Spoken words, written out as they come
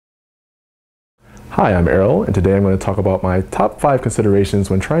Hi, I'm Errol, and today I'm going to talk about my top 5 considerations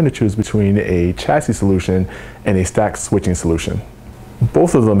when trying to choose between a chassis solution and a stack switching solution.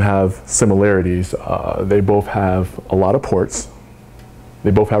 Both of them have similarities. They both have a lot of ports,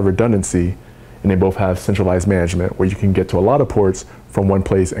 they both have redundancy, and they both have centralized management where you can get to a lot of ports from one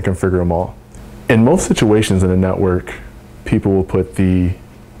place and configure them all. In most situations in a network, people will put the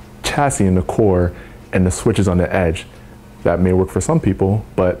chassis in the core and the switches on the edge. That may work for some people,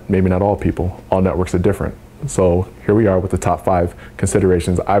 but maybe not all people. All networks are different. So here we are with the top 5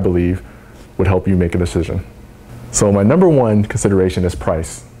 considerations I believe would help you make a decision. So my number 1 consideration is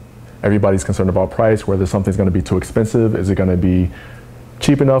price. Everybody's concerned about price, whether something's going to be too expensive. Is it going to be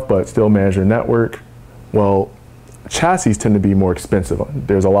cheap enough but still manage your network? Well, chassis tend to be more expensive.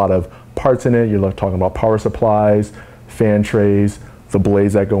 There's a lot of parts in it. You're talking about power supplies, fan trays, the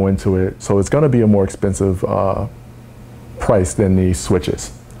blades that go into it. So it's going to be a more expensive price than the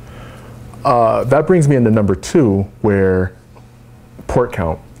switches. That brings me into number 2, where port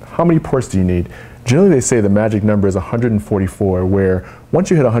count. How many ports do you need? Generally, they say the magic number is 144, where once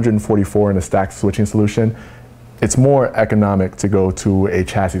you hit 144 in a stack switching solution, it's more economic to go to a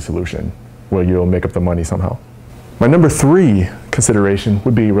chassis solution where you'll make up the money somehow. My number 3 consideration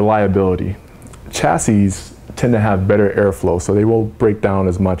would be reliability. Chassis tend to have better airflow, so they will break down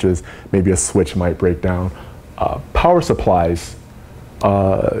as much as maybe a switch might break down. Power supplies,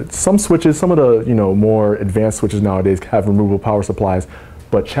 some switches, some of the more advanced switches nowadays have removable power supplies,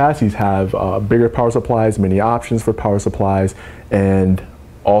 but chassis have bigger power supplies, many options for power supplies, and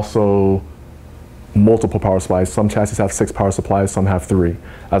also multiple power supplies. Some chassis have 6 power supplies, some have 3,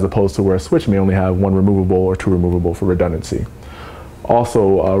 as opposed to where a switch may only have 1 removable or 2 removable for redundancy.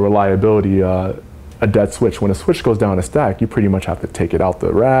 Also, reliability, a dead switch. When a switch goes down a stack, you pretty much have to take it out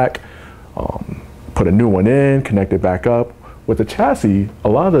the rack, put a new one in, connect it back up. With the chassis, a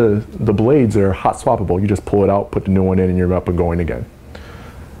lot of the blades are hot swappable. You just pull it out, put the new one in, and you're up and going again.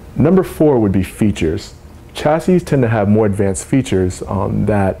 Number 4 would be features. Chassis tend to have more advanced features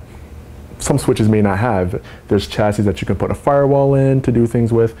that some switches may not have. There's chassis that you can put a firewall in to do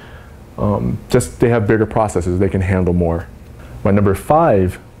things with. They have bigger processors, they can handle more. My number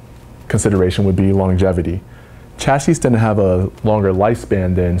 5 consideration would be longevity. Chassis tend to have a longer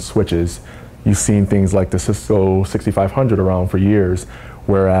lifespan than switches. You've seen things like the Cisco 6500 around for years,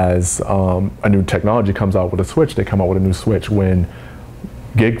 whereas a new technology comes out with a switch, they come out with a new switch. When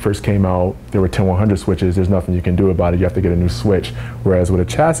Gig first came out, there were 10100 switches, there's nothing you can do about it, you have to get a new switch. Whereas with a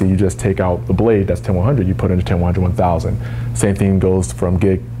chassis, you just take out the blade, that's 10100, you put in a 10100 1000. Same thing goes from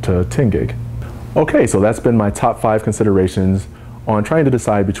Gig to 10 gig. Okay, so that's been my top 5 considerations on trying to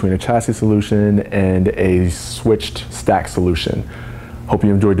decide between a chassis solution and a switched stack solution. Hope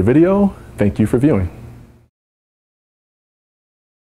you enjoyed the video. Thank you for viewing.